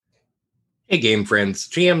Hey game friends,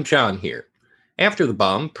 GM John here. After the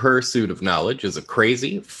Bomb, Pursuit of Knowledge is a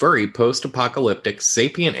crazy, furry, post-apocalyptic,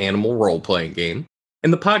 sapient animal role-playing game,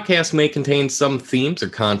 and the podcast may contain some themes or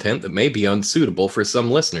content that may be unsuitable for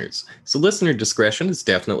some listeners, so listener discretion is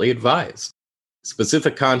definitely advised.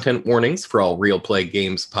 Specific content warnings for all Real Play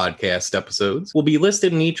Games podcast episodes will be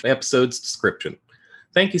listed in each episode's description.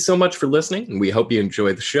 Thank you so much for listening, and we hope you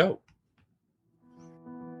enjoy the show.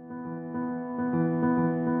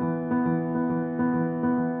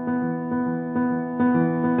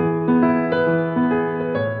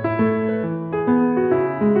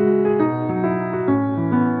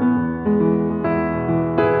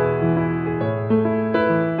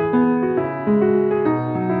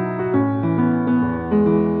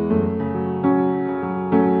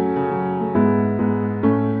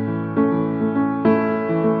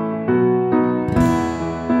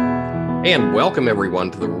 And welcome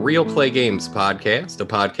everyone to the Real Play Games podcast, a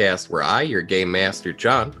podcast where I, your game master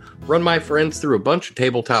John, run my friends through a bunch of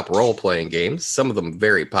tabletop role-playing games, some of them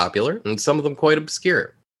very popular, and some of them quite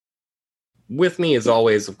obscure. With me, as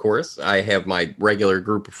always, of course, I have my regular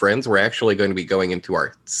group of friends. We're actually going to be going into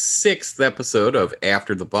our 6th episode of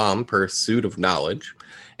After the Bomb, Pursuit of Knowledge.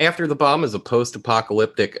 After the Bomb is a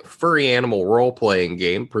post-apocalyptic furry animal role-playing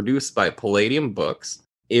game produced by Palladium Books.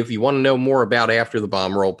 If you want to know more about After the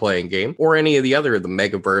Bomb role-playing game, or any of the other of the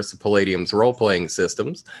megaverse of Palladium's role-playing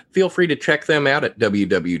systems, feel free to check them out at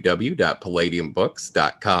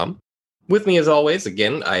www.palladiumbooks.com. With me, as always,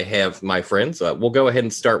 again, I have my friends. We'll go ahead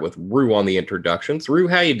and start with Rue on the introductions. Rue,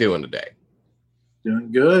 how you doing today? Doing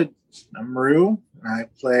good. I'm Rue. I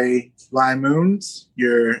play Lymoons,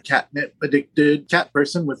 your catnip-addicted cat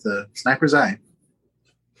person with a sniper's eye.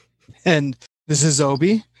 And this is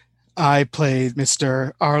Obi. I play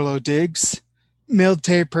Mr. Arlo Diggs,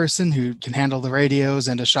 military person who can handle the radios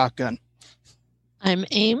and a shotgun. I'm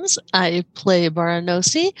Ames. I play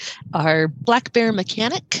Baranosi, our black bear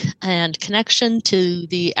mechanic and connection to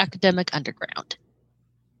the academic underground.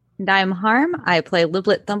 And I'm Harm. I play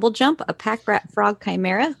Liblet Thumblejump, a pack rat frog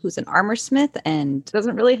chimera who's an armor smith and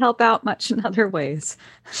doesn't really help out much in other ways.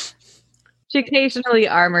 She occasionally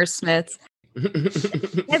armor smiths.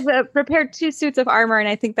 I've prepared 2 suits of armor, and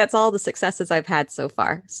I think that's all the successes I've had so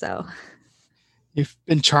far. So, You've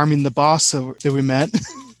been charming the boss that we met.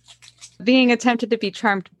 Being attempted to be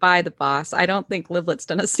charmed by the boss, I don't think Liblet's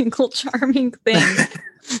done a single charming thing.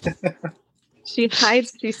 She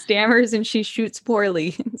hides, she stammers, and she shoots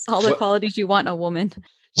poorly. It's all the qualities you want in a woman.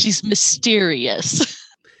 She's mysterious.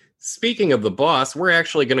 Speaking of the boss, we're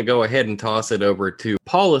actually going to go ahead and toss it over to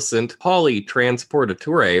Paulicent Polly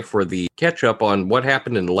Transportature for the catch-up on what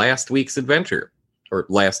happened in last week's adventure, or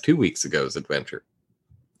last 2 weeks ago's adventure.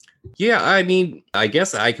 Yeah, I mean, I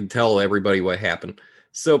guess I can tell everybody what happened.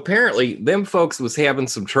 So apparently, them folks was having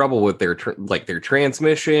some trouble with their their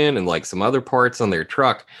transmission and like some other parts on their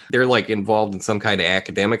truck. They're like involved in some kind of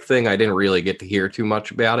academic thing. I didn't really get to hear too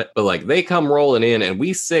much about it, but like they come rolling in and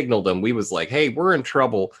we signaled them. We was like, hey, we're in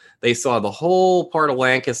trouble. They saw the whole part of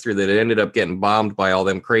Lancaster that ended up getting bombed by all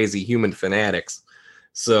them crazy human fanatics.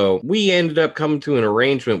 So we ended up coming to an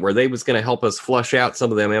arrangement where they was going to help us flush out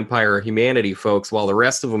some of them Empire of Humanity folks while the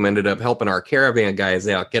rest of them ended up helping our caravan guys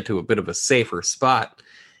out get to a bit of a safer spot.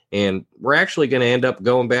 And we're actually going to end up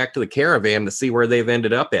going back to the caravan to see where they've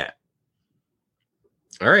ended up at.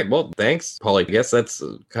 All right, well, thanks, Paulie. I guess that's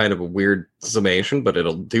kind of a weird summation, but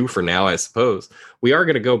it'll do for now, I suppose. We are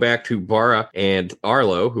going to go back to Bara and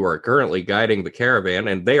Arlo, who are currently guiding the caravan,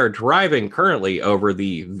 and they are driving currently over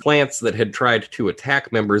the plants that had tried to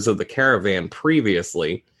attack members of the caravan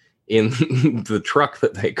previously in the truck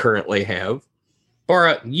that they currently have.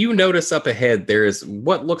 Bara, you notice up ahead there's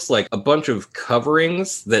what looks like a bunch of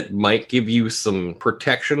coverings that might give you some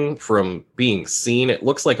protection from being seen. It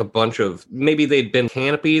looks like a bunch of, maybe they'd been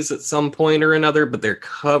canopies at some point or another, but they're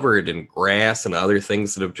covered in grass and other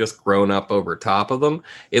things that have just grown up over top of them.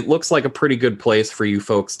 It looks like a pretty good place for you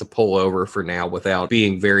folks to pull over for now without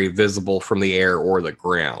being very visible from the air or the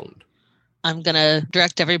ground. I'm going to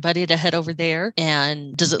direct everybody to head over there.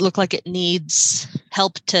 And does it look like it needs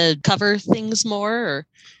help to cover things more? Or?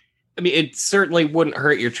 I mean, it certainly wouldn't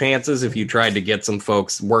hurt your chances if you tried to get some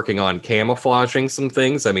folks working on camouflaging some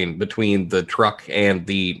things. I mean, between the truck and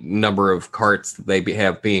the number of carts that they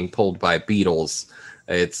have being pulled by beetles,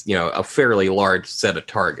 it's, you know, a fairly large set of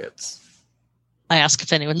targets. I ask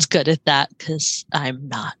if anyone's good at that, because I'm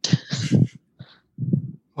not.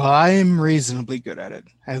 Well, I'm reasonably good at it.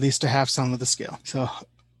 At least I have some of the skill. So,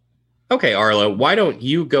 okay, Arlo, why don't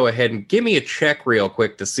you go ahead and give me a check real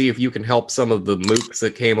quick to see if you can help some of the mooks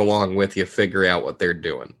that came along with you figure out what they're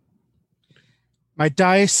doing. My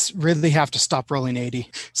dice really have to stop rolling 80.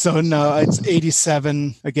 So no, it's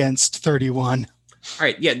 87 against 31. All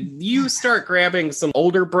right, yeah, you start grabbing some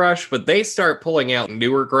older brush, but they start pulling out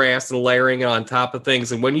newer grass and layering it on top of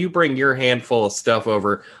things. And when you bring your handful of stuff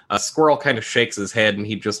over, a squirrel kind of shakes his head and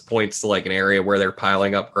he just points to like an area where they're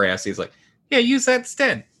piling up grass. He's like, yeah, use that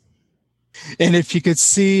instead. And if you could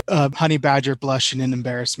see Honey Badger blushing in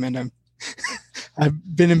embarrassment,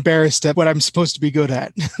 I've been embarrassed at what I'm supposed to be good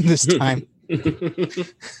at this time.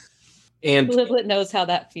 And Liblet knows how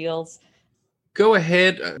that feels. go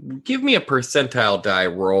ahead, give me a percentile die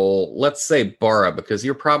roll. Let's say Bara, because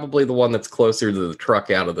you're probably the one that's closer to the truck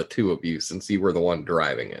out of the two of you, since you were the one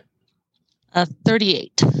driving it.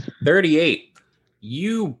 38. 38.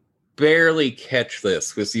 You barely catch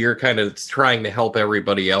this because you're kind of trying to help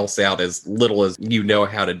everybody else out as little as you know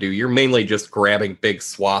how to do. You're mainly just grabbing big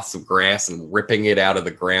swaths of grass and ripping it out of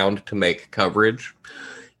the ground to make coverage.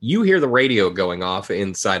 You hear the radio going off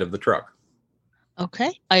inside of the truck.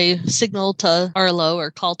 Okay. I signal to Arlo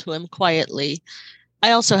or call to him quietly.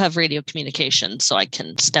 I also have radio communication, so I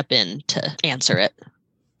can step in to answer it.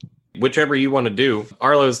 Whichever you want to do.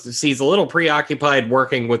 Arlo sees a little preoccupied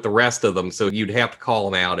working with the rest of them, so you'd have to call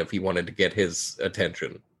him out if you wanted to get his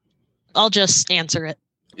attention. I'll just answer it.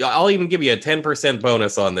 I'll even give you a 10%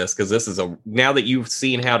 bonus on this, because this is now that you've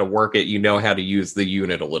seen how to work it, you know how to use the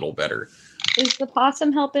unit a little better. Is the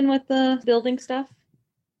possum helping with the building stuff?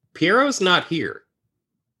 Piero's not here.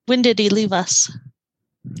 When did he leave us?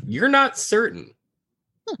 You're not certain.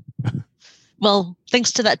 Well,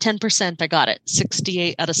 thanks to that 10%, I got it.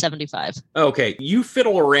 68 out of 75. Okay, you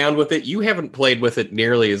fiddle around with it. You haven't played with it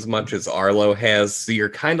nearly as much as Arlo has, so you're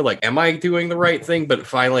kind of like, am I doing the right thing? But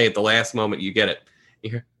finally, at the last moment, you get it. You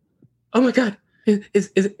hear, oh my God,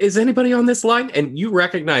 is anybody on this line? And you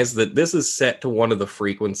recognize that this is set to one of the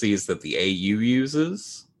frequencies that the AU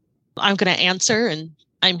uses. I'm going to answer, and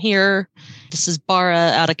I'm here. This is Bara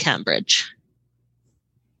out of Cambridge.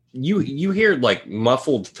 You hear like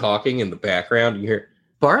muffled talking in the background. You hear,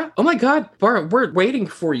 Bara? Oh my God, Bara, we're waiting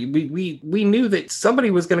for you. We knew that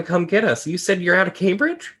somebody was going to come get us. You said you're out of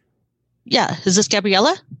Cambridge? Yeah. Is this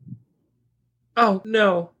Gabriella? Oh,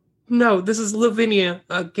 no, this is Lavinia.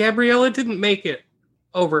 Gabriella didn't make it.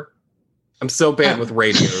 Over. I'm so bad with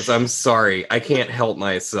radios. I'm sorry. I can't help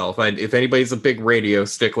myself. If anybody's a big radio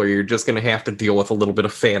stickler, you're just going to have to deal with a little bit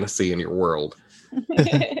of fantasy in your world.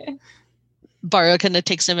 Bara kind of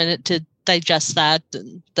takes a minute to digest that,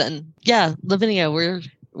 and then, yeah, Lavinia,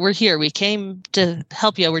 we're here. We came to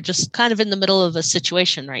help you. We're just kind of in the middle of a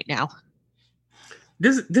situation right now.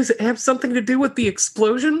 Does it have something to do with the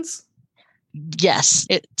explosions? Yes,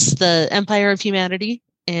 it's the Empire of Humanity,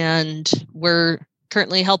 and we're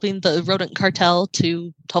currently helping the rodent cartel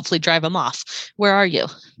to hopefully drive them off. Where are you?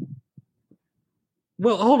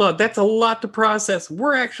 Well, hold on. That's a lot to process.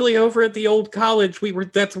 We're actually over at the old college.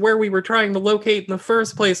 That's where we were trying to locate in the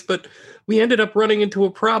first place, but we ended up running into a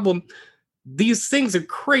problem. These things are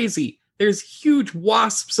crazy. There's huge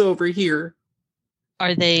wasps over here.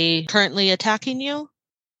 Are they currently attacking you?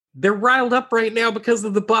 They're riled up right now because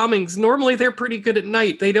of the bombings. Normally, they're pretty good at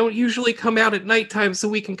night. They don't usually come out at nighttime, so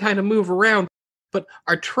we can kind of move around. But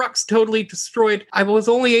our truck's totally destroyed. I was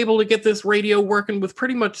only able to get this radio working with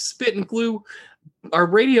pretty much spit and glue. Our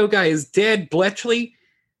radio guy is dead, Bletchley.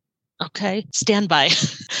 Okay, stand by.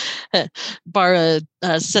 Bara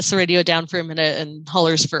sets the radio down for a minute and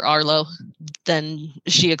hollers for Arlo. Then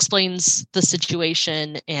she explains the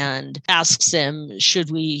situation and asks him,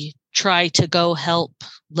 should we try to go help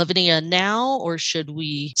Lavinia now, or should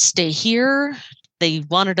we stay here? They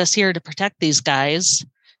wanted us here to protect these guys,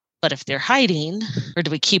 but if they're hiding, or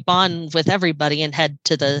do we keep on with everybody and head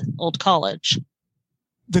to the old college?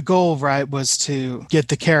 The goal, right, was to get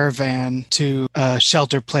the caravan to a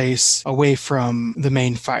shelter place away from the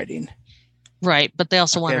main fighting. Right, but they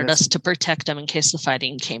also wanted us to protect them in case the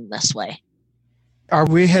fighting came this way. Are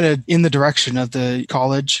we headed in the direction of the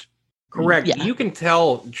college? Correct. Yeah. You can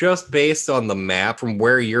tell just based on the map from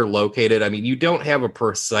where you're located. I mean, you don't have a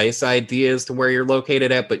precise idea as to where you're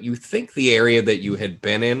located at, but you think the area that you had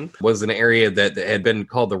been in was an area that had been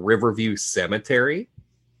called the Riverview Cemetery.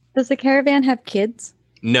 Does the caravan have kids?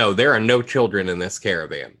 No, there are no children in this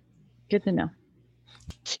caravan. Good to know.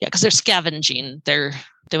 Yeah, because they're scavenging. They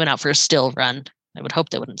went out for a still run. I would hope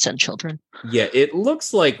they wouldn't send children. Yeah, it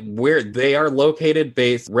looks like where they are located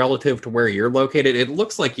based relative to where you're located, it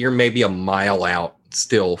looks like you're maybe a mile out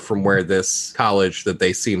still from where this college that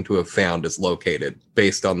they seem to have found is located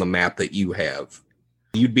based on the map that you have.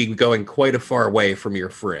 You'd be going quite a far away from your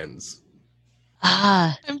friends.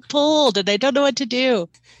 I'm pulled and I don't know what to do.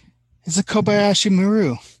 It's a Kobayashi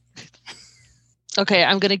Maru. Okay,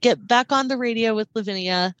 I'm going to get back on the radio with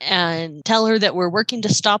Lavinia and tell her that we're working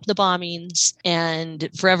to stop the bombings and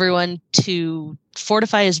for everyone to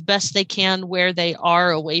fortify as best they can where they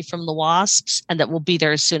are away from the wasps, and that we'll be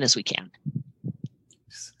there as soon as we can.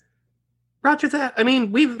 Roger that. I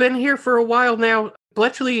mean, we've been here for a while now.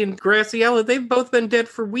 Bletchley and Graciela, they've both been dead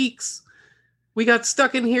for weeks. We got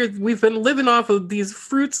stuck in here. We've been living off of these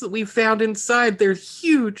fruits that we found inside. They're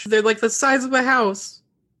huge. They're like the size of a house.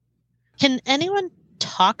 Can anyone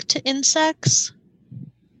talk to insects?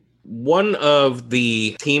 One of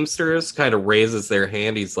the teamsters kind of raises their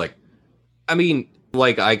hand. He's like, I mean,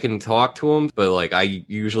 like, I can talk to them, but, like, I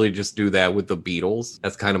usually just do that with the beetles.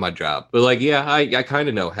 That's kind of my job. But, like, yeah, I kind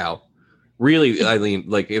of know how. Really, I mean,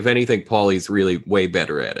 like, if anything, Paulie's really way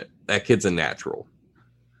better at it. That kid's a natural.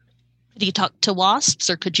 Could you talk to wasps,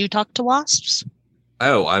 or could you talk to wasps?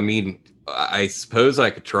 Oh, I mean, I suppose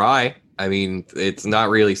I could try. I mean, it's not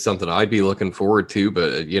really something I'd be looking forward to,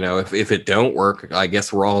 but, you know, if it don't work, I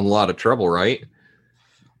guess we're all in a lot of trouble, right?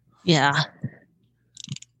 Yeah.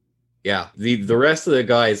 Yeah, the rest of the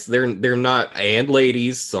guys, they're not, and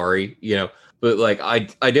ladies, sorry, you know, but, like,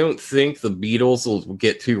 I don't think the beetles will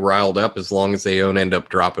get too riled up as long as they don't end up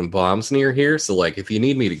dropping bombs near here. So, like, if you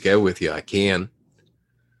need me to go with you, I can.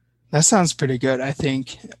 That sounds pretty good, I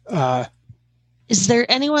think. Is there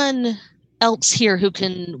anyone else here who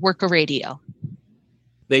can work a radio?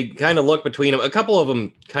 They kind of look between them. A couple of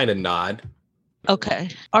them kind of nod. Okay.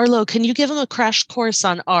 Arlo, can you give them a crash course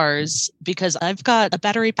on ours? Because I've got a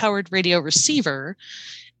battery-powered radio receiver,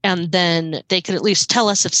 and then they could at least tell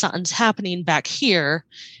us if something's happening back here.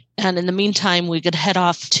 And in the meantime, we could head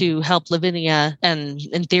off to help Lavinia and,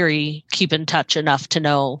 in theory, keep in touch enough to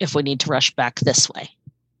know if we need to rush back this way.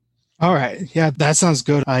 All right. Yeah, that sounds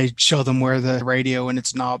good. I show them where the radio and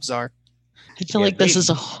its knobs are. I feel like this is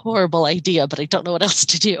a horrible idea, but I don't know what else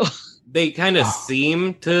to do. They kind of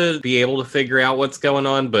seem to be able to figure out what's going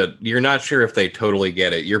on, but you're not sure if they totally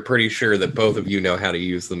get it. You're pretty sure that both of you know how to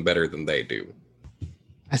use them better than they do.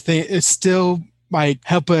 I think it still might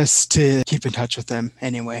help us to keep in touch with them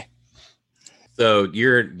anyway. So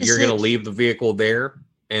you're going to leave the vehicle there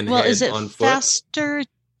and head is it on foot? Faster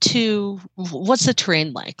to, what's the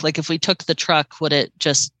terrain like? Like if we took the truck, would it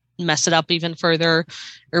just mess it up even further,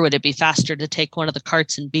 or would it be faster to take one of the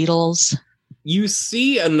carts and beetles? You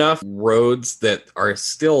see enough roads that are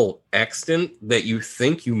still extant that you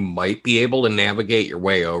think you might be able to navigate your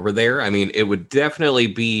way over there. I mean, it would definitely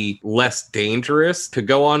be less dangerous to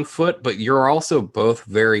go on foot, but you're also both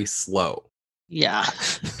very slow. Yeah.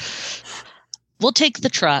 We'll take the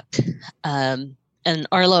truck. And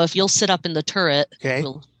Arlo, if you'll sit up in the turret, okay,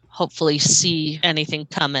 we'll hopefully see anything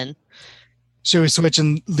coming. Should we switch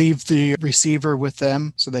and leave the receiver with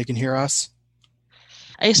them so they can hear us?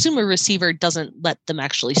 I assume a receiver doesn't let them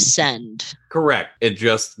actually send. Correct. It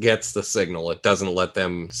just gets the signal. It doesn't let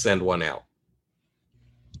them send one out.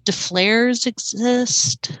 Do flares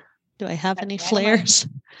exist? Do I have any flares?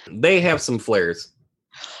 They have some flares.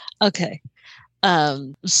 Okay.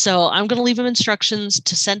 So I'm going to leave them instructions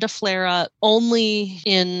to send a flare up only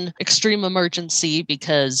in extreme emergency,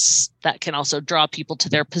 because that can also draw people to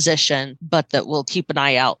their position, but that we'll keep an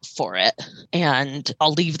eye out for it. And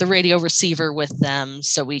I'll leave the radio receiver with them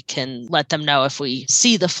so we can let them know if we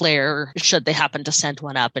see the flare, should they happen to send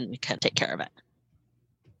one up, and we can take care of it.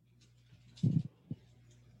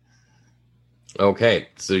 Okay,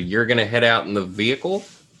 so you're going to head out in the vehicle?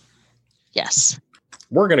 Yes.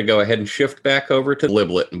 We're going to go ahead and shift back over to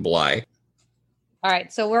Liblet and Bly. All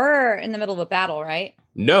right, so we're in the middle of a battle, right?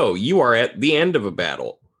 No, you are at the end of a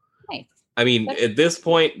battle. Nice. I mean, at this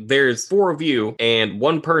point, there's 4 of you and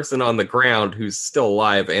 1 person on the ground who's still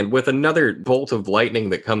alive, and with another bolt of lightning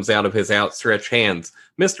that comes out of his outstretched hands,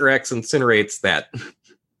 Mr. X incinerates that.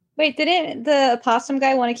 Wait, didn't the opossum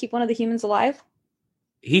guy want to keep one of the humans alive?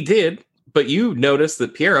 He did, but you notice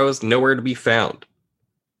that Piero is nowhere to be found.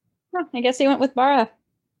 Huh, I guess he went with Bara.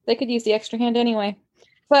 They could use the extra hand anyway.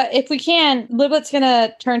 But if we can, Liblet's going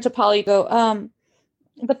to turn to Polly and go,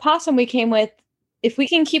 the possum we came with, if we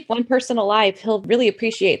can keep one person alive, he'll really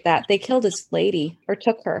appreciate that. They killed his lady, or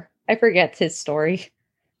took her. I forget his story.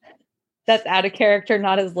 That's out of character,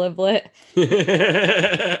 not as Liblet.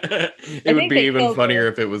 It would be even funnier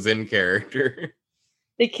if it was in character.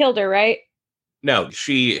 They killed her, right? No,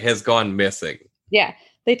 she has gone missing. Yeah,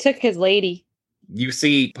 they took his lady. You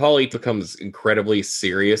see, Polly becomes incredibly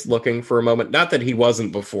serious looking for a moment. Not that he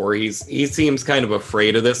wasn't before. He seems kind of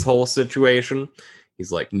afraid of this whole situation.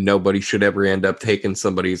 He's like, nobody should ever end up taking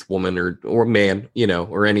somebody's woman or man, you know,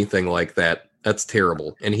 or anything like that. That's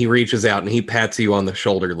terrible. And he reaches out and he pats you on the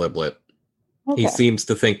shoulder, Liblet. Okay. He seems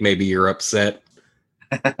to think maybe you're upset.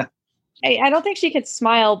 I don't think she could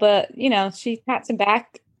smile, but she pats him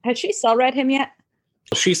back. Has she cell read him yet?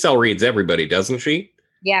 She cell reads everybody, doesn't she?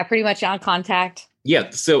 Yeah, pretty much on contact.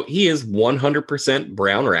 Yeah, so he is 100%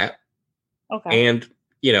 brown rat. Okay. And,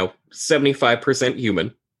 75%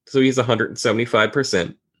 human. So he's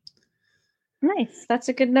 175%. Nice. That's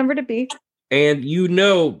a good number to be. And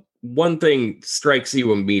one thing strikes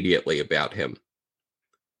you immediately about him.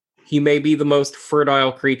 He may be the most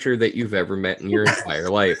fertile creature that you've ever met in your entire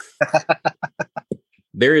life.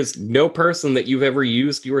 There is no person that you've ever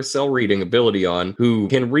used your cell reading ability on who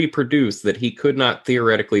can reproduce that he could not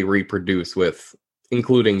theoretically reproduce with,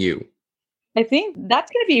 including you. I think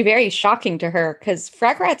that's going to be very shocking to her because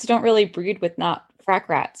frack rats don't really breed with not frack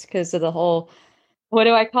rats because of the whole, what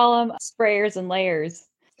do I call them? Sprayers and layers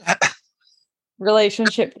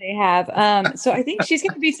relationship they have. So I think she's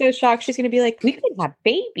going to be so shocked. She's going to be like, we could have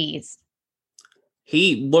babies.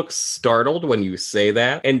 He looks startled when you say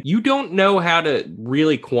that, and you don't know how to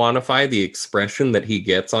really quantify the expression that he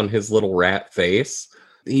gets on his little rat face.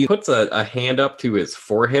 He puts a hand up to his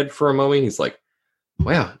forehead for a moment. He's like,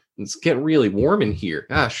 wow, it's getting really warm in here.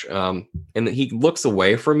 Gosh. And he looks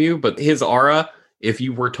away from you, but his aura, if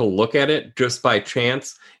you were to look at it just by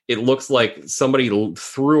chance, it looks like somebody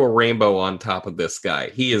threw a rainbow on top of this guy.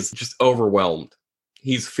 He is just overwhelmed.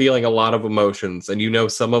 He's feeling a lot of emotions,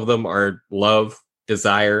 and some of them are love,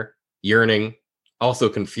 desire, yearning, also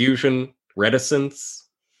confusion, reticence.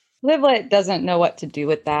 Livlet doesn't know what to do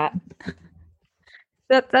with that.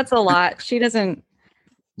 That's a lot. She doesn't.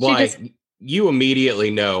 You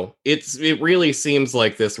immediately know. It really seems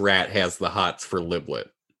like this rat has the hots for Livlet.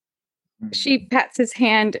 She pats his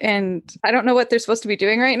hand, and I don't know what they're supposed to be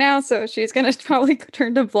doing right now, so she's going to probably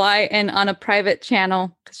turn to Bly and on a private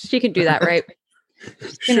channel. She can do that, right?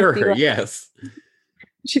 Sure, yes.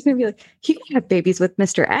 She's going to be like, you can have babies with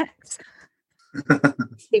Mr. X.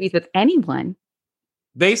 Babies with anyone.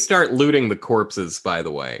 They start looting the corpses, by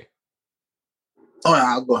the way. Oh,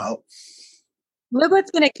 yeah, I'll go help.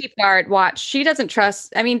 Liblet's going to keep guard, watch. She doesn't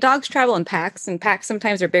trust. I mean, dogs travel in packs, and packs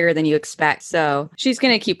sometimes are bigger than you expect. So she's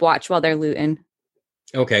going to keep watch while they're looting.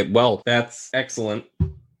 Okay, well, that's excellent.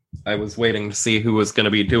 I was waiting to see who was going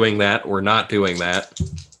to be doing that or not doing that.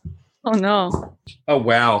 Oh, no. Oh,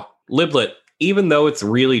 wow. Liblet, even though it's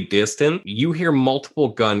really distant, you hear multiple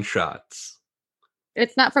gunshots.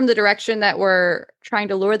 It's not from the direction that we're trying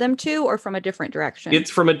to lure them to, or from a different direction? It's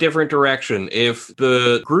from a different direction. If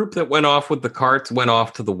the group that went off with the carts went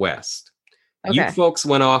off to the west, okay. You folks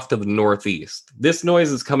went off to the northeast. This noise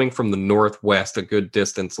is coming from the northwest, a good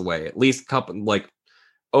distance away, at least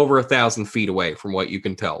over 1,000 feet away from what you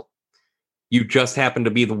can tell. You just happen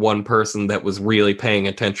to be the one person that was really paying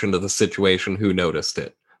attention to the situation who noticed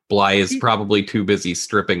it. Bly is probably too busy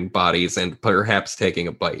stripping bodies and perhaps taking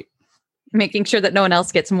a bite. Making sure that no one else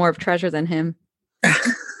gets more of treasure than him. I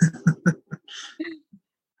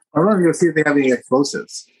want to go see if they have any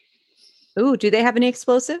explosives. Ooh, do they have any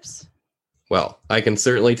explosives? Well, I can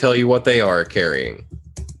certainly tell you what they are carrying.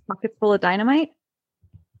 Pockets full of dynamite?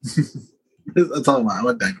 That's all I want. I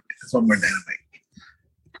want dynamite. That's one more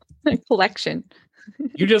dynamite. Collection.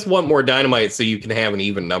 You just want more dynamite so you can have an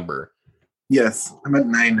even number. Yes, I'm at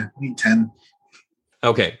 9. I need 10.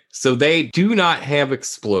 Okay, so they do not have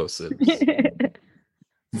explosives.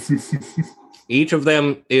 Each of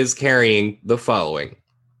them is carrying the following.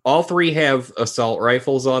 All three have assault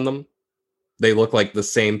rifles on them. They look like the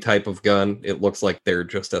same type of gun. It looks like they're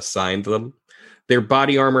just assigned them. Their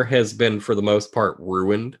body armor has been, for the most part,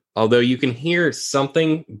 ruined. Although you can hear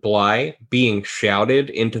something, Bly, being shouted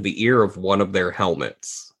into the ear of one of their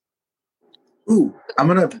helmets. Ooh, I'm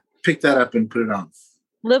going to pick that up and put it on.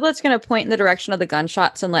 Liblet's going to point in the direction of the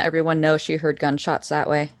gunshots and let everyone know she heard gunshots that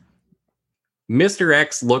way. Mr.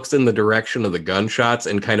 X looks in the direction of the gunshots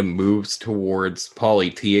and kind of moves towards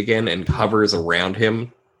Pauly T again and hovers around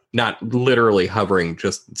him. Not literally hovering,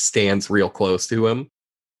 just stands real close to him.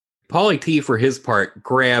 Pauly T, for his part,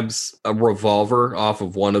 grabs a revolver off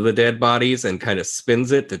of one of the dead bodies and kind of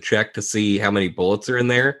spins it to check to see how many bullets are in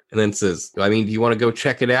there, and then says, do you want to go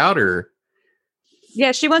check it out, or...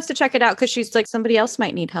 Yeah, she wants to check it out because she's like, somebody else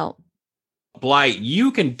might need help. Bly, you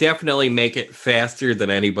can definitely make it faster than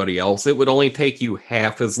anybody else. It would only take you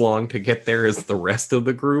half as long to get there as the rest of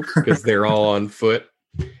the group because they're all on foot.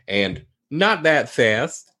 And not that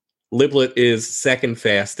fast. Liblet is second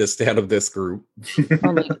fastest out of this group.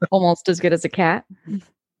 Almost as good as a cat.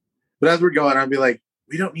 But as we're going, I'll be like,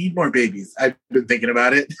 we don't need more babies. I've been thinking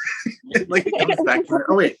about it. Like it comes back to,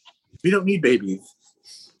 oh wait, we don't need babies.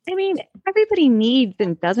 I mean, everybody needs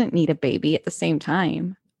and doesn't need a baby at the same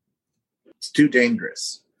time. It's too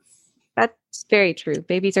dangerous. That's very true.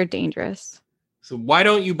 Babies are dangerous. So why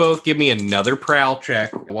don't you both give me another prowl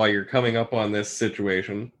check while you're coming up on this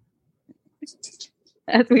situation?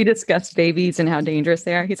 As we discuss babies and how dangerous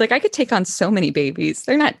they are, he's like, I could take on so many babies.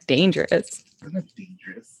 They're not dangerous. They're not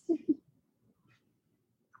dangerous. Oh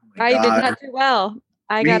I did not do well.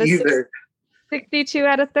 I got a either. 62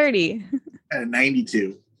 out of 30. At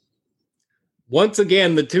 92. Once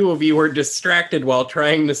again, the two of you are distracted while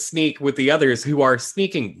trying to sneak with the others who are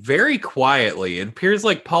sneaking very quietly. It appears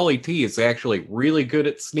like Polly T is actually really good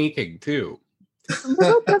at sneaking too.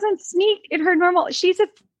 Lizzo doesn't sneak in her normal. She is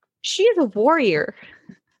a warrior.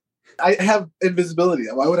 I have invisibility.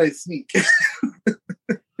 Why would I sneak?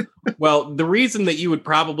 Well, the reason that you would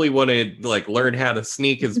probably want to learn how to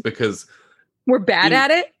sneak is because we're bad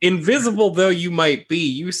at it. Invisible though you might be,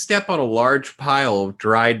 you step on a large pile of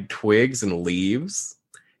dried twigs and leaves,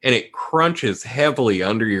 and it crunches heavily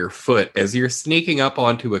under your foot as you're sneaking up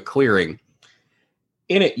onto a clearing.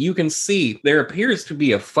 In it, you can see there appears to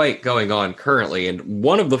be a fight going on currently, and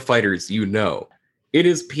one of the fighters you know. It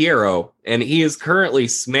is Piero, and he is currently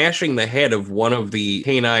smashing the head of one of the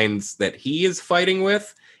canines that he is fighting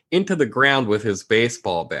with into the ground with his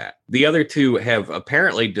baseball bat. The other two have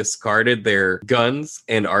apparently discarded their guns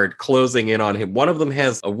and are closing in on him. One of them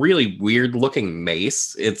has a really weird looking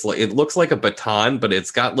mace. It looks like a baton, but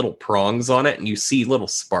it's got little prongs on it, and you see little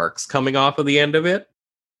sparks coming off of the end of it.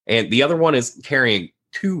 And the other one is carrying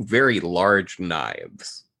two very large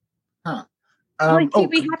knives. Huh.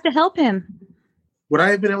 We have to help him. Would I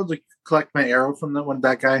have been able to collect my arrow from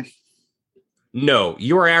that guy? No,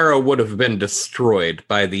 your arrow would have been destroyed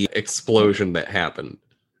by the explosion that happened.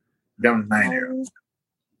 Down 9 arrows.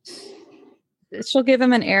 She'll give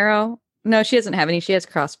him an arrow. No, she doesn't have any. She has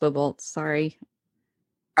crossbow bolts. Sorry.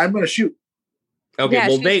 I'm going to shoot. Okay, Yeah,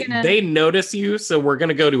 well, they notice you, so we're going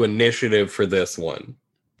to go to initiative for this one.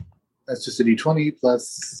 That's just a d20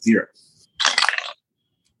 plus 0.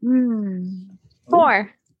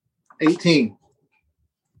 4. 18.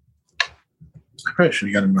 I probably should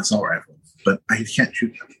have gotten an assault rifle, but I can't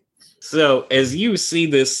shoot them. So, as you see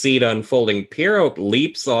this scene unfolding, Piero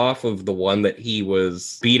leaps off of the one that he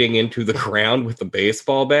was beating into the ground with the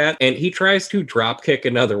baseball bat, and he tries to drop kick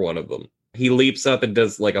another one of them. He leaps up and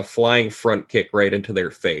does a flying front kick right into their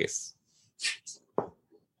face.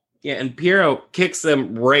 Yeah, and Piero kicks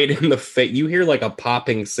them right in the face. You hear a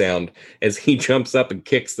popping sound as he jumps up and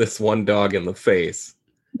kicks this one dog in the face.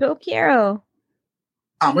 Go, Piero.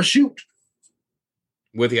 I'm going to shoot.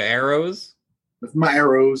 With your arrows? With my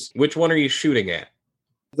arrows. Which one are you shooting at?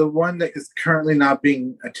 The one that is currently not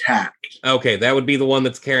being attacked. Okay, that would be the one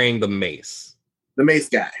that's carrying the mace. The mace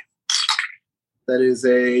guy. That is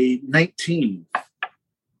a 19.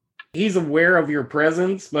 He's aware of your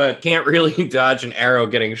presence, but can't really dodge an arrow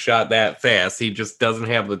getting shot that fast. He just doesn't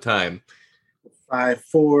have the time. 5,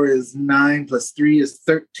 4 is 9, plus 3 is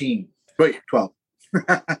 13. Wait, 12.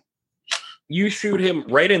 You shoot him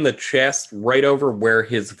right in the chest, right over where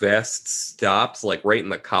his vest stops, right in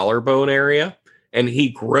the collarbone area, and he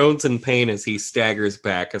groans in pain as he staggers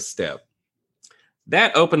back a step.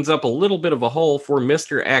 That opens up a little bit of a hole for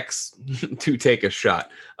Mr. X to take a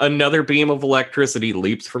shot. Another beam of electricity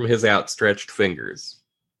leaps from his outstretched fingers.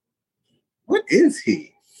 What is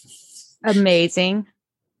he? Amazing.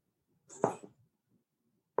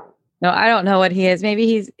 No, I don't know what he is.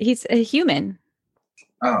 Maybe he's a human.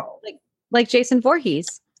 Oh. Like Jason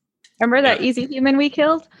Voorhees. Remember that easy human we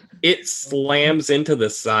killed? It slams into the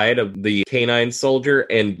side of the canine soldier,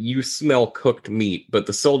 and you smell cooked meat, but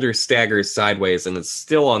the soldier staggers sideways and is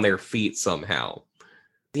still on their feet somehow.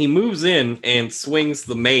 He moves in and swings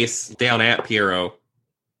the mace down at Piero.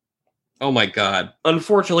 Oh my god.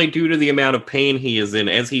 Unfortunately, due to the amount of pain he is in,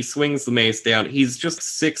 as he swings the mace down, he's just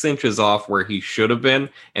 6 inches off where he should have been,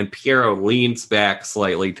 and Piero leans back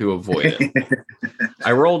slightly to avoid it.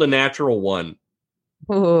 I rolled a natural 1.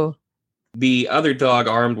 Ooh. The other dog,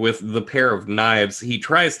 armed with the pair of knives, he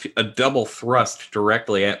tries a double thrust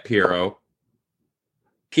directly at Piero.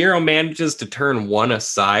 Piero manages to turn one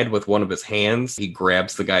aside with one of his hands. He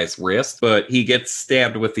grabs the guy's wrist, but he gets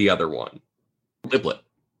stabbed with the other one. Liblet.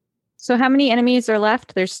 So how many enemies are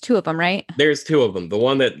left? There's 2 of them, right? There's 2 of them. The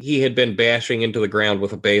one that he had been bashing into the ground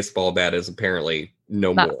with a baseball bat is apparently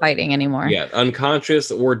not more. Not fighting anymore. Yeah, unconscious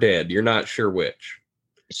or dead. You're not sure which.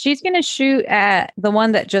 She's going to shoot at the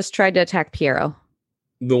one that just tried to attack Piero.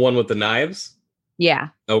 The one with the knives? Yeah.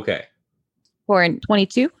 Okay. For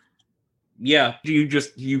 22? Yeah,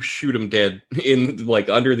 you shoot him dead in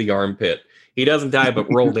under the armpit. He doesn't die, but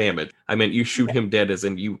roll damage. I meant you shoot him dead as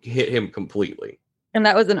in you hit him completely. And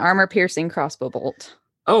that was an armor-piercing crossbow bolt.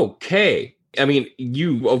 Okay. I mean,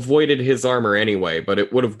 you avoided his armor anyway, but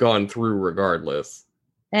it would have gone through regardless.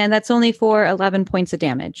 And that's only for 11 points of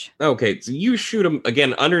damage. Okay, so you shoot him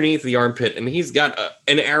again underneath the armpit, and he's got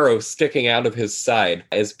an arrow sticking out of his side.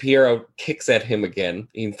 As Piero kicks at him again,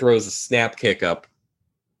 he throws a snap kick up.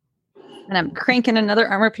 And I'm cranking another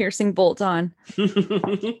armor-piercing bolt on.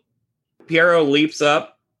 Piero leaps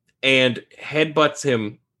up and headbutts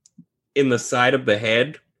him in the side of the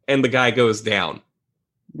head, and the guy goes down.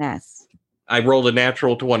 Nice. I rolled a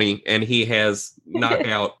natural 20, and he has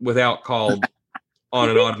knockout without called on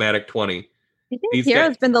an automatic 20. I think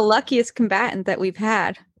Piero's been the luckiest combatant that we've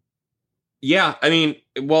had. Yeah, I mean,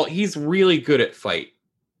 well, he's really good at fight.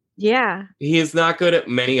 Yeah. He is not good at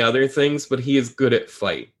many other things, but he is good at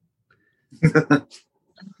fight.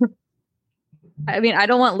 I mean, I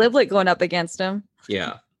don't want Liblet going up against him.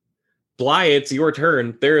 Yeah. Bly, it's your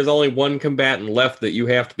turn. There is only one combatant left that you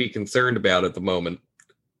have to be concerned about at the moment.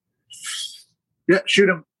 Yeah, shoot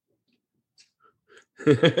him.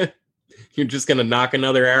 You're just going to knock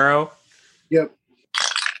another arrow? Yep.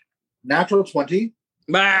 Natural 20.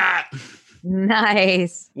 Ah!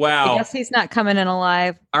 Nice. Wow. I guess he's not coming in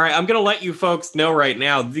alive. All right, I'm going to let you folks know right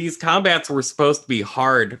now, these combats were supposed to be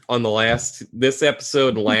hard on this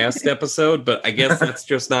episode and last episode, but I guess that's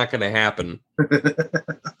just not going to happen.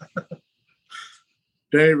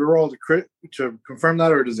 Do I roll the crit to confirm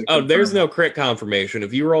that, or does it? Oh, there's no crit confirmation.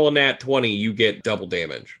 If you roll a nat 20, you get double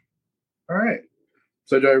damage. All right.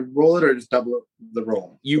 So do I roll it or just double the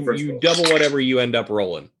roll? You double whatever you end up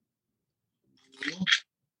rolling.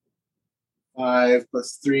 5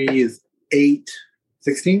 plus 3 is 8.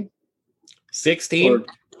 16? 16?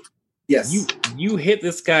 Yes. You hit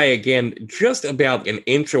this guy again just about an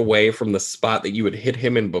inch away from the spot that you had hit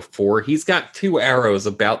him in before. He's got 2 arrows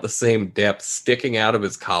about the same depth sticking out of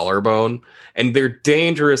his collarbone, and they're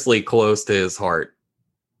dangerously close to his heart.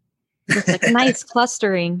 It's like nice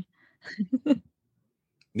clustering.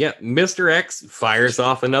 Yeah, Mr. X fires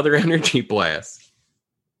off another energy blast.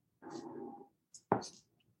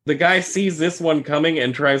 The guy sees this one coming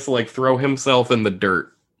and tries to throw himself in the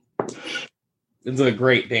dirt. It's a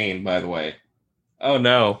Great Dane, by the way. Oh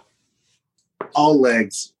no. All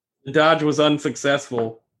legs. The dodge was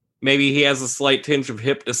unsuccessful. Maybe he has a slight tinge of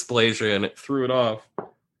hip dysplasia and it threw it off.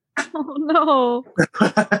 Oh no.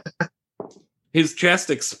 His chest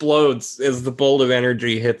explodes as the bolt of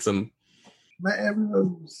energy hits him. My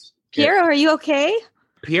arrows. Piero, are you okay?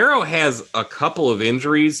 Piero has a couple of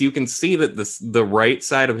injuries. You can see that the right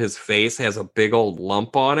side of his face has a big old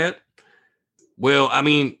lump on it. Well, I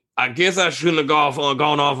mean, I guess I shouldn't have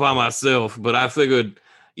gone off by myself, but I figured,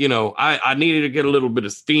 I needed to get a little bit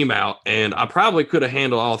of steam out, and I probably could have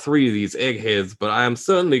handled all 3 of these eggheads, but I am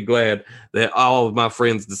certainly glad that all of my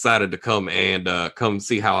friends decided to come and come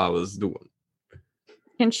see how I was doing.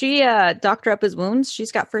 Can she doctor up his wounds?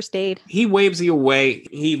 She's got first aid. He waves you away.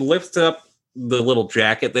 He lifts up the little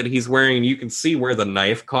jacket that he's wearing, and you can see where the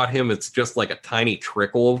knife caught him. It's just like a tiny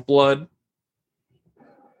trickle of blood.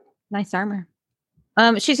 Nice armor.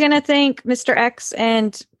 She's going to thank Mr. X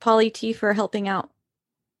and Polly T for helping out.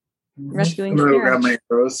 Rescuing I'm going to Piero. grab my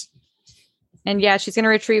arrows. And yeah, she's going to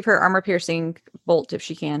retrieve her armor-piercing bolt if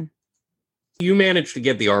she can. You managed to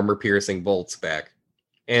get the armor-piercing bolts back.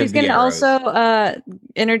 And She's going to also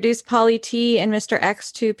introduce Polly T and Mr.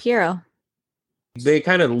 X to Piero. They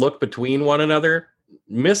kind of look between one another.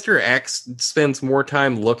 Mr. X spends more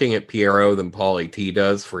time looking at Piero than Polly T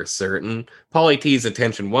does, for certain. Polly T's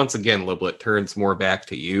attention, once again, Liblet, turns more back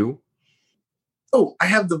to you. Oh, I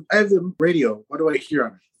have the radio. What do I hear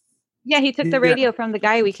on it? Yeah, he took the radio from the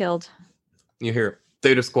guy we killed. You hear,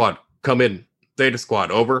 Theta Squad, come in. Theta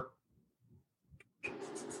Squad, over.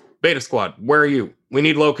 Beta Squad, where are you? We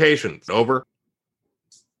need locations, over.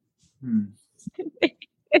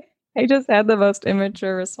 I just had the most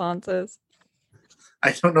immature responses.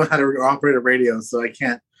 I don't know how to operate a radio, so I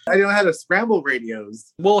can't. I don't know how to scramble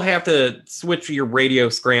radios. We'll have to switch your radio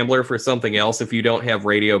scrambler for something else if you don't have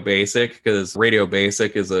Radio Basic, because Radio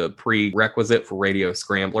Basic is a prerequisite for Radio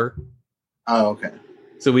Scrambler. Oh, okay.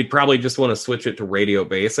 So we'd probably just want to switch it to Radio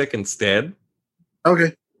Basic instead.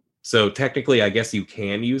 Okay. So technically, I guess you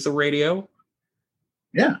can use a radio.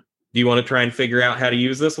 Yeah. Do you want to try and figure out how to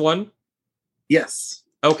use this one? Yes.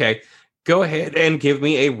 Okay. Go ahead and give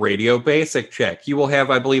me a Radio Basic check. You will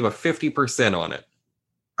have, I believe, a 50% on it.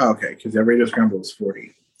 Okay, because that radio scramble is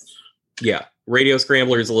 40. Yeah. Radio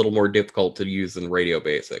Scrambler is a little more difficult to use than Radio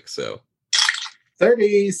Basic, so.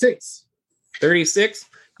 36. 36?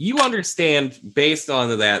 You understand, based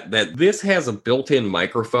on that this has a built-in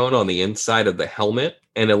microphone on the inside of the helmet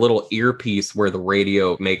and a little earpiece where the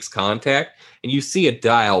radio makes contact, and you see a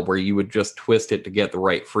dial where you would just twist it to get the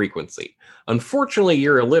right frequency. Unfortunately,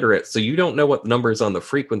 you're illiterate, so you don't know what numbers on the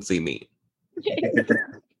frequency mean.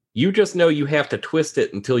 You just know you have to twist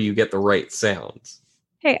it until you get the right sounds.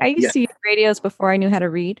 Hey, I used to use radios before I knew how to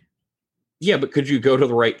read. Yeah, but could you go to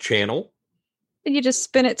the right channel? And you just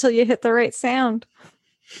spin it till you hit the right sound.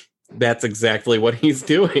 That's exactly what he's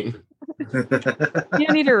doing. You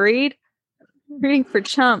don't need to read. Reading for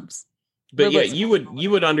chumps. But yeah, you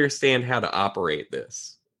would understand how to operate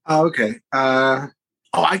this. Oh, okay. I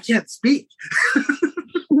can't speak.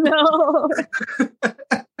 No.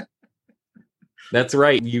 That's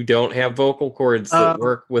right. You don't have vocal cords that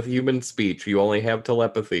work with human speech. You only have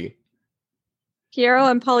telepathy. Piero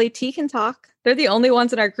and Polly T can talk. They're the only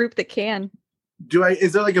ones in our group that can.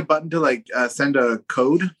 Is there like a button to like send a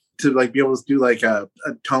code to like be able to do like a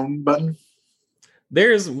tone button?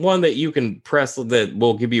 There's one that you can press that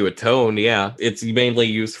will give you a tone. Yeah, it's mainly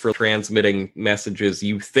used for transmitting messages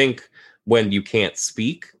you think when you can't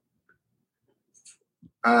speak.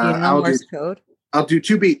 Morse code. I'll do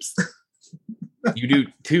 2 beeps. You do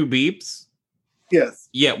 2 beeps? Yes.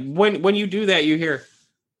 Yeah, when you do that, you hear,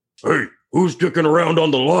 "Hey, who's sticking around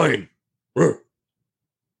on the line?" Woof,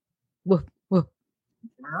 woof.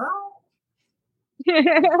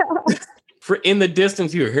 In the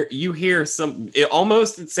distance, you hear some.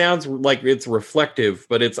 It sounds like it's reflective,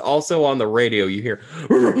 but it's also on the radio. You hear.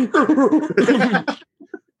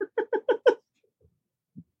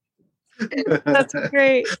 That's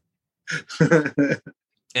great.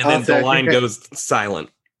 And then the line goes silent.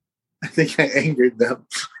 I think I angered them.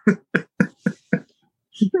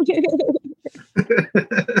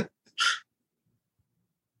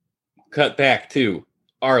 Cut back to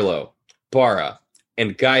Arlo, Bara,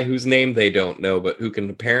 and guy whose name they don't know, but who can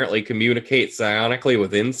apparently communicate psionically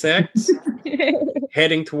with insects,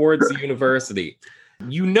 heading towards the university.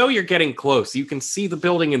 You know you're getting close. You can see the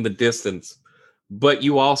building in the distance, but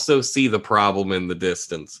you also see the problem in the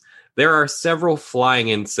distance. There are several flying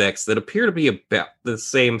insects that appear to be about the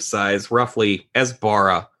same size, roughly, as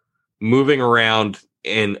Bara, moving around,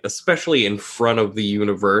 and especially in front of the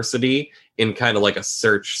university in kind of like a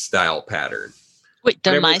search style pattern. Wait,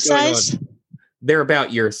 they're my size? They're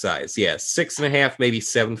about your size, yeah. 6.5, maybe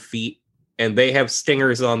 7 feet. And they have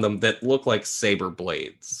stingers on them that look like saber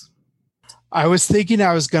blades. I was thinking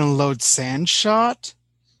I was going to load Sandshot.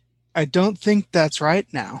 I don't think that's right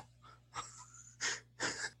now.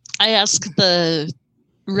 I asked the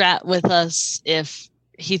rat with us if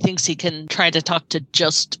he thinks he can try to talk to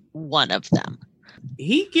just one of them.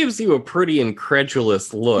 He gives you a pretty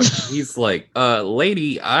incredulous look. He's like,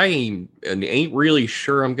 lady, I ain't really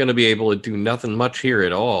sure I'm going to be able to do nothing much here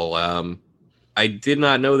at all. I did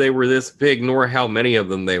not know they were this big, nor how many of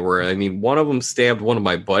them they were. I mean, one of them stabbed one of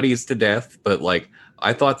my buddies to death, but like,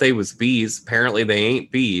 I thought they was bees. Apparently they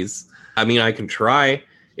ain't bees. I mean, I can try.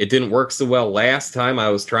 It didn't work so well last time. I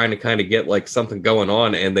was trying to kind of get like something going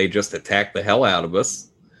on, and they just attacked the hell out of us.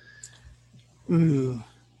 Ooh.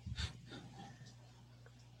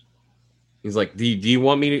 He's like, do you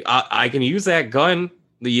want me to? I can use that gun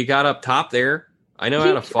that you got up top there. I know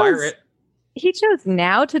how to fire it. He chose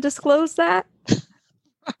now to disclose that?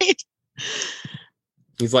 Right?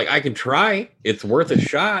 He's like, I can try. It's worth a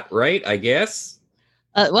shot, right? I guess.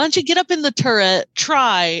 Why don't you get up in the turret,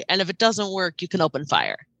 try, and if it doesn't work, you can open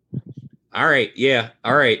fire. All right. Yeah.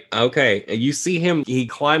 All right. Okay. And you see him, he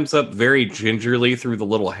climbs up very gingerly through the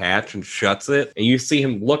little hatch and shuts it. And you see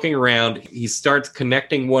him looking around. He starts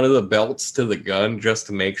connecting one of the belts to the gun just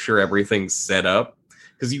to make sure everything's set up.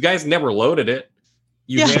 Because you guys never loaded it.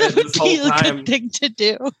 You had it this whole time. Good thing to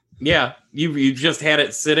do. Yeah. You just had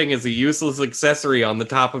it sitting as a useless accessory on the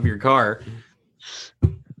top of your car.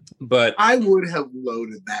 But I would have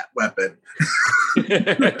loaded that weapon.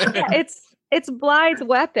 Yeah, it's Blythe's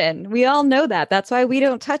weapon. We all know that. That's why we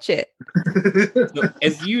don't touch it. So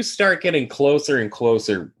as you start getting closer and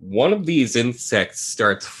closer, one of these insects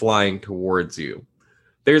starts flying towards you.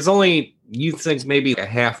 There's only, you think, maybe a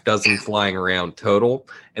half dozen flying around total,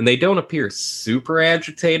 and they don't appear super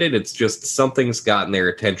agitated. It's just something's gotten their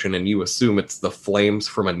attention, and you assume it's the flames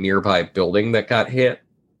from a nearby building that got hit.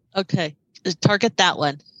 Okay. Target that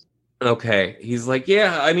one. Okay. He's like,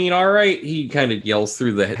 yeah, I mean, all right. He kind of yells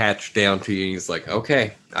through the hatch down to you. And he's like,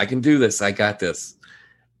 okay, I can do this. I got this.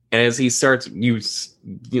 And as he starts, you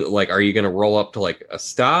like, are you going to roll up to like a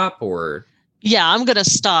stop or? Yeah, I'm going to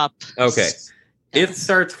stop. Okay. It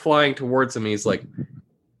starts flying towards him. He's like,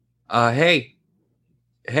 hey,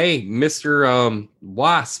 Mr.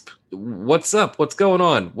 Wasp, what's up? What's going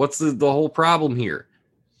on? What's the whole problem here?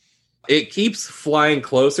 It keeps flying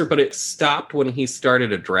closer, but it stopped when he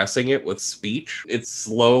started addressing it with speech. It's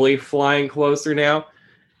slowly flying closer now.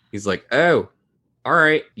 He's like, oh, all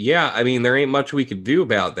right. Yeah, I mean, there ain't much we could do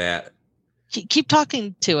about that. Keep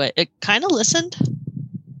talking to it. It kind of listened.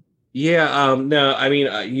 Yeah, no, I mean,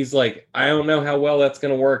 he's like, I don't know how well that's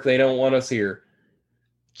going to work. They don't want us here.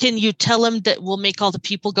 Can you tell him that we'll make all the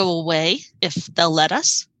people go away if they'll let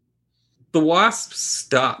us? The wasp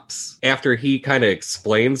stops after he kind of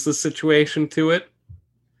explains the situation to it.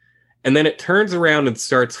 And then it turns around and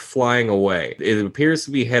starts flying away. It appears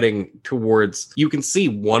to be heading towards... You can see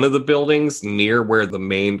one of the buildings near where the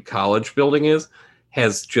main college building is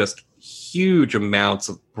has just huge amounts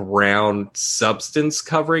of brown substance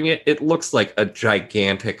covering it. It looks like a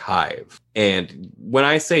gigantic hive. And when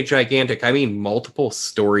I say gigantic, I mean multiple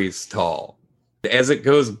stories tall. As it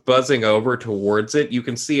goes buzzing over towards it, you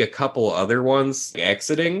can see a couple other ones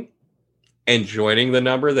exiting and joining the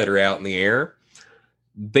number that are out in the air.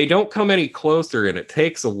 They don't come any closer, and it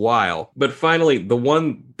takes a while. But finally, the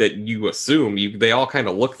one that you assume, they all kind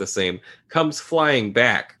of look the same, comes flying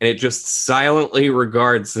back, and it just silently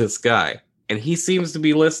regards this guy. And he seems to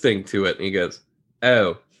be listening to it, and he goes,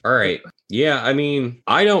 oh, all right. Yeah, I mean,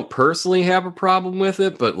 I don't personally have a problem with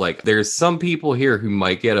it, but, like, there's some people here who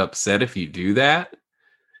might get upset if you do that.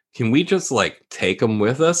 Can we just, like, take them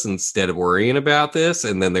with us instead of worrying about this,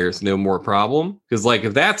 and then there's no more problem? Because, like,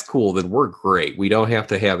 if that's cool, then we're great. We don't have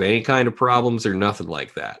to have any kind of problems or nothing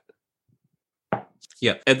like that.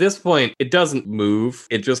 Yeah, at this point, it doesn't move.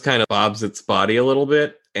 It just kind of bobs its body a little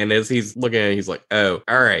bit, and as he's looking at it, he's like, oh,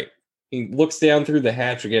 all right. He looks down through the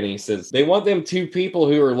hatch again, and he says, they want them 2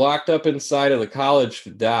 people who are locked up inside of the college to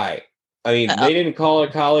die. I mean, they didn't call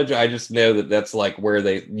it college. I just know that that's like where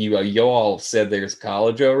you all said there's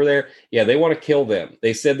college over there. Yeah, they want to kill them.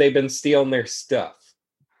 They said they've been stealing their stuff.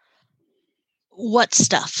 What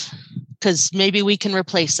stuff? Because maybe we can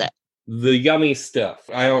replace it. The yummy stuff.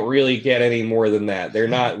 I don't really get any more than that. They're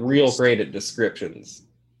not real great at descriptions.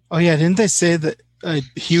 Oh, yeah. Didn't they say that a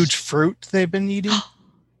huge fruit they've been eating?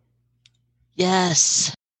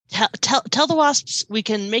 Yes. Tell the wasps we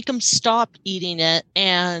can make them stop eating it,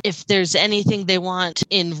 and if there's anything they want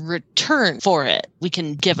in return for it, we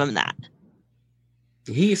can give them that.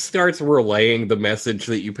 He starts relaying the message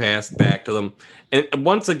that you passed back to them. And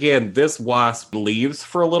once again, this wasp leaves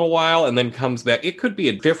for a little while and then comes back. It could be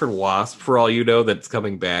a different wasp for all you know that's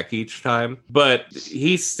coming back each time. But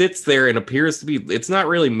he sits there and appears to be... It's not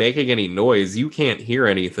really making any noise. You can't hear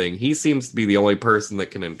anything. He seems to be the only person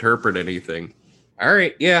that can interpret anything. All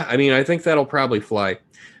right, yeah, I mean, I think that'll probably fly.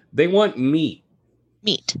 They want meat.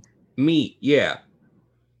 Meat, yeah.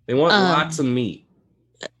 They want lots of meat.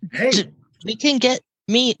 Hey, we can get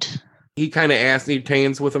meat. He kind of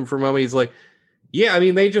ascertains with him for a moment. He's like, yeah, I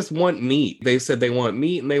mean, they just want meat. They said they want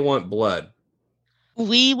meat and they want blood.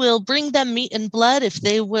 We will bring them meat and blood if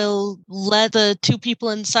they will let the 2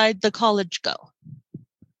 people inside the college go.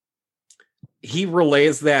 He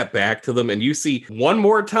relays that back to them, and you see one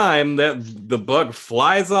more time that the bug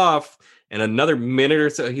flies off, and another minute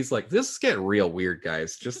or so, he's like, this is getting real weird,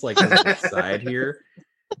 guys. Just like on the side here.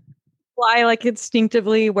 Fly like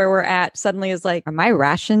instinctively where we're at suddenly is like, are my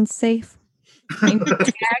rations safe?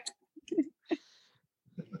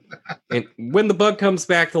 And when the bug comes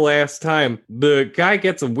back the last time, the guy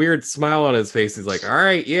gets a weird smile on his face. He's like, all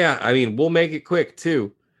right, yeah, I mean, we'll make it quick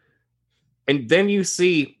too. And then you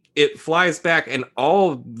see it flies back, and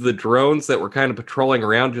all of the drones that were kind of patrolling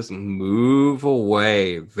around just move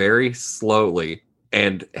away very slowly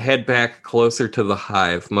and head back closer to the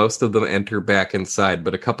hive. Most of them enter back inside,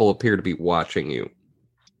 but a couple appear to be watching you.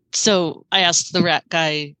 So I asked the rat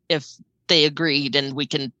guy if they agreed, and we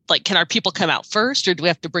can, like, can our people come out first, or do we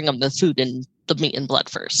have to bring them the food and the meat and blood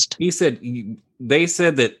first? He said... They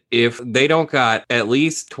said that if they don't got at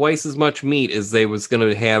least twice as much meat as they was going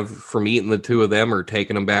to have from eating the 2 of them or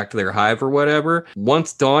taking them back to their hive or whatever,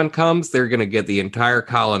 once dawn comes, they're going to get the entire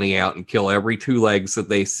colony out and kill every 2 legs that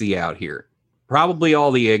they see out here. Probably all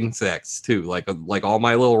the insects, too. Like all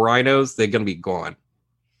my little rhinos, they're going to be gone.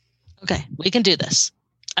 Okay, we can do this.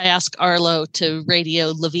 I ask Arlo to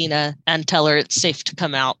radio Lavina and tell her it's safe to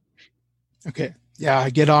come out. Okay. Yeah, I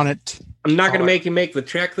get on it. I'm not going to make you make the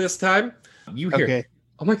check this time. You hear, Okay.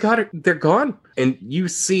 oh my God, they're gone. And you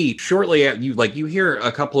see shortly at you hear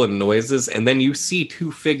a couple of noises, and then you see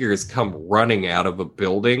 2 figures come running out of a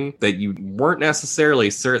building that you weren't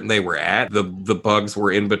necessarily certain they were at. The bugs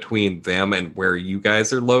were in between them and where you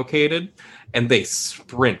guys are located. And they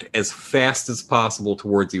sprint as fast as possible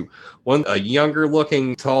towards you. One, a younger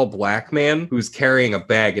looking tall black man who's carrying a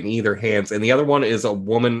bag in either hands. And the other one is a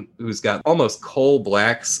woman who's got almost coal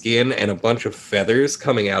black skin and a bunch of feathers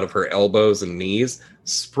coming out of her elbows and knees,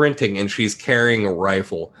 sprinting, and she's carrying a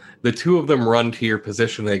rifle. The 2 of them run to your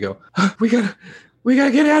position. They go, we gotta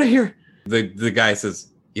get out of here. The guy says,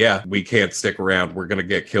 yeah, we can't stick around. We're going to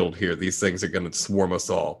get killed here. These things are going to swarm us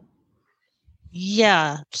all.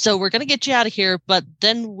 Yeah, so we're going to get you out of here, but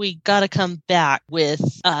then we got to come back with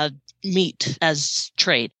meat as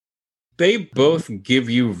trade. They both give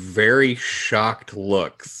you very shocked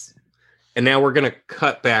looks. And now we're going to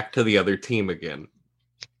cut back to the other team again.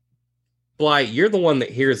 Bly, you're the one that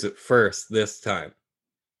hears it first this time.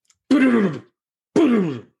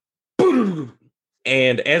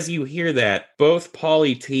 And as you hear that, both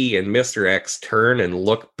Polly T and Mr. X turn and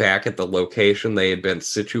look back at the location they had been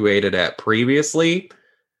situated at previously,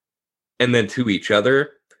 and then to each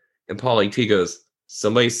other. And Polly T goes,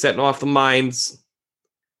 "Somebody's setting off the mines."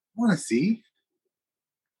 I want to see.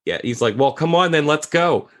 Yeah, he's like, "Well, come on then, let's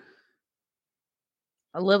go."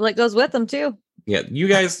 Livlet goes with them too. Yeah, you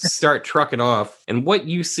guys start trucking off, and what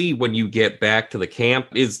you see when you get back to the camp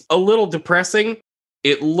is a little depressing.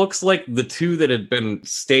 It looks like the two that had been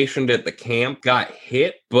stationed at the camp got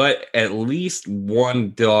hit, but at least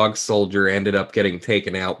one dog soldier ended up getting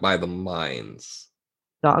taken out by the mines.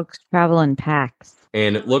 Dogs travel in packs.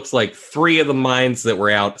 And it looks like 3 of the mines that were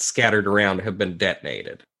out scattered around have been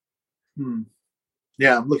detonated.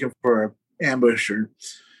 Yeah, I'm looking for an ambush or...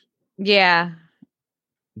 Yeah.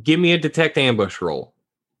 Give me a detect ambush roll.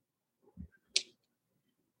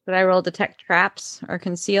 Did I roll detect traps or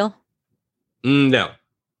conceal? No.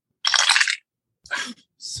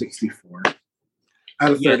 64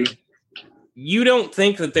 out of 30. You don't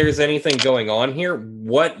think that there's anything going on here.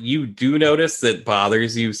 What you do notice that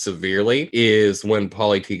bothers you severely is when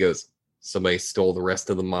Polly T goes, "Somebody stole the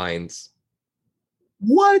rest of the mines."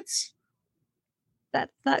 What?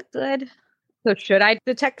 That's not good. So should I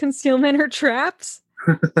detect concealment or traps?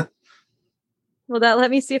 Will that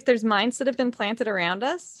let me see if there's mines that have been planted around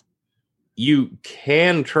us? You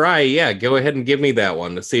can try, yeah. Go ahead and give me that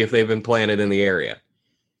one to see if they've been planted in the area.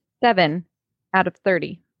 7 out of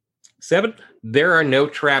 30. 7? There are no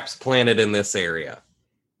traps planted in this area.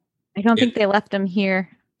 I don't think they left them here.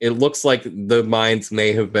 It looks like the mines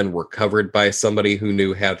may have been recovered by somebody who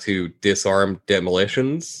knew how to disarm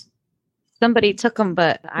demolitions. Somebody took them,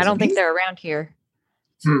 but I don't think they're around here.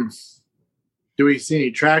 Do we see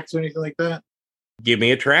any tracks or anything like that? Give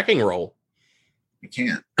me a tracking roll. I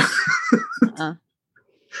can't.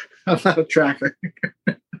 I'm not a tracker.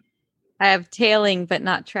 I have tailing, but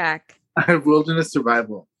not track. I have wilderness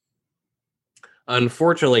survival.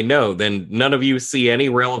 Unfortunately, no. Then none of you see any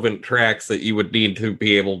relevant tracks that you would need to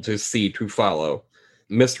be able to see to follow.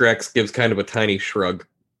 Mr. X gives kind of a tiny shrug.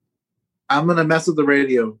 I'm going to mess with the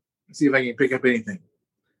radio and see if I can pick up anything.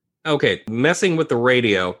 Okay, messing with the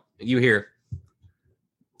radio, you hear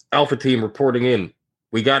Alpha Team reporting in.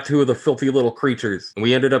 "We got 2 of the filthy little creatures, and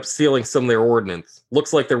we ended up stealing some of their ordnance.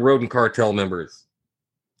 Looks like they're rodent cartel members."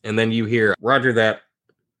 And then you hear, "Roger that.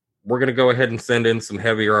 We're going to go ahead and send in some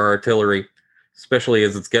heavier artillery, especially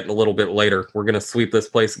as it's getting a little bit later. We're going to sweep this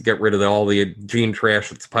place and get rid of all the gene trash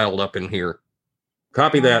that's piled up in here."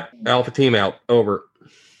 "Copy that. Alpha Team out. Over."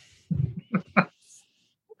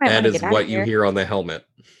 That is what you hear on the helmet.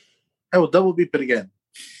 I will double beep it again.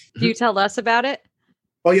 Do you tell us about it?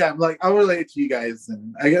 Oh yeah, I'm like, I'll relay it to you guys.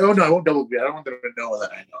 And I won't double beep. I don't want them to know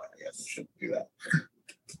that I know it. I guess I shouldn't do that.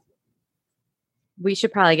 We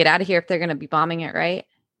should probably get out of here if they're going to be bombing it, right?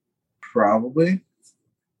 Probably.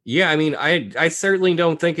 Yeah, I mean, I certainly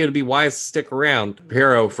don't think it'd be wise to stick around.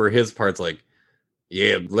 Pero, for his part's like,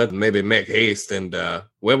 "Yeah, let's maybe make haste. And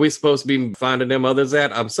where we supposed to be finding them others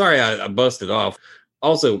at? I'm sorry I busted off.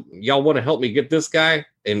 Also, y'all want to help me get this guy?"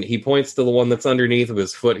 And he points to the one that's underneath of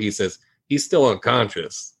his foot. He says, "He's still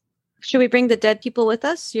unconscious." Should we bring the dead people with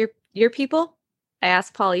us? Your people? I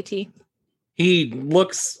asked Polly T. He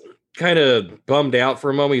looks kind of bummed out for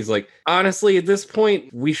a moment. He's like, "Honestly, at this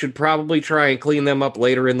point, we should probably try and clean them up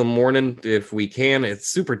later in the morning if we can. It's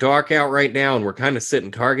super dark out right now, and we're kind of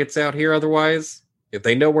sitting targets out here otherwise. If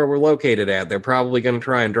they know where we're located at, they're probably going to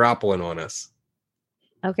try and drop one on us."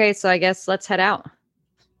 Okay, so I guess let's head out.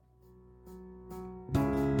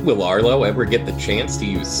 Will Arlo ever get the chance to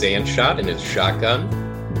use Sandshot in his shotgun?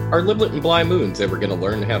 Are Liblet and Bly Moons ever going to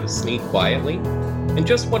learn how to sneak quietly? And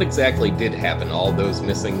just what exactly did happen to all those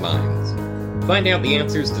missing mines? Find out the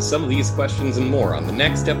answers to some of these questions and more on the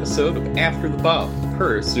next episode of After the Bomb,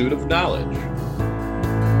 Pursuit of Knowledge.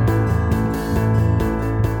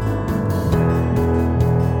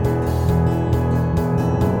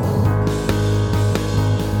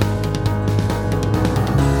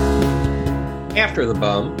 After the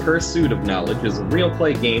Bomb, Pursuit of Knowledge is a Real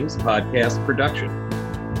Play Games podcast production.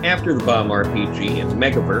 After the Bomb RPG and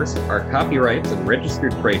Megaverse are copyrights and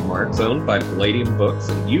registered trademarks owned by Palladium Books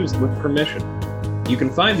and used with permission. You can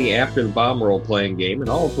find the After the Bomb role-playing game and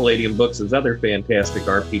all of Palladium Books' other fantastic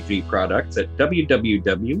RPG products at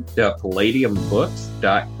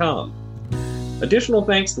www.palladiumbooks.com. Additional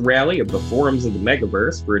thanks to Rally of the Forums of the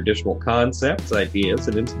Megaverse for additional concepts, ideas,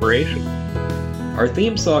 and inspiration. Our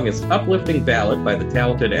theme song is Uplifting Ballad by the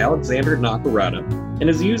talented Alexander Nakarada and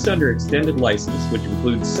is used under extended license, which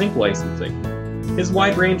includes sync licensing. His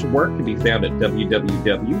wide range of work can be found at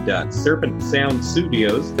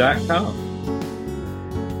www.serpentsoundstudios.com.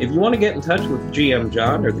 If you want to get in touch with GM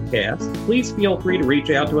John or the cast, please feel free to reach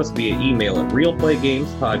out to us via email at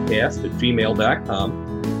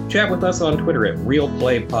realplaygamespodcast@gmail.com, chat with us on Twitter at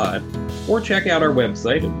realplaypod, or check out our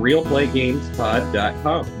website at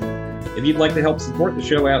realplaygamespod.com. If you'd like to help support the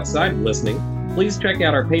show outside of listening, please check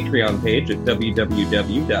out our Patreon page at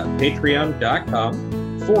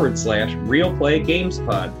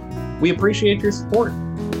www.patreon.com/realplaygamespod. We appreciate your support.